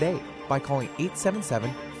Sanctuary today by calling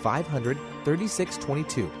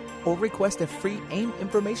 877-500-3622 or request a free AIM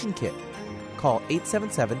information kit. Call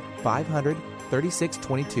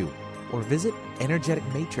 877-500-3622 or visit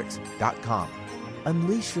energeticmatrix.com.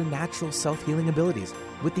 Unleash your natural self-healing abilities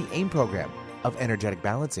with the AIM program of energetic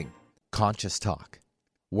balancing. Conscious Talk,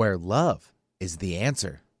 where love is the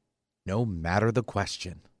answer, no matter the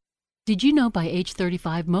question. Did you know by age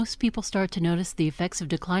 35, most people start to notice the effects of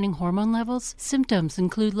declining hormone levels? Symptoms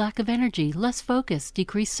include lack of energy, less focus,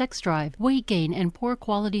 decreased sex drive, weight gain, and poor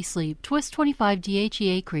quality sleep. Twist 25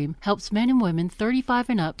 DHEA cream helps men and women 35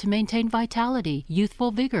 and up to maintain vitality, youthful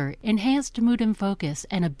vigor, enhanced mood and focus,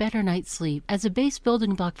 and a better night's sleep. As a base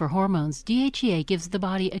building block for hormones, DHEA gives the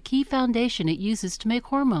body a key foundation it uses to make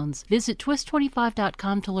hormones. Visit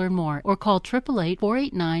twist25.com to learn more or call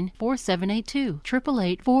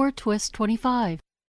 888-489-4782. 888-4-TWIST25.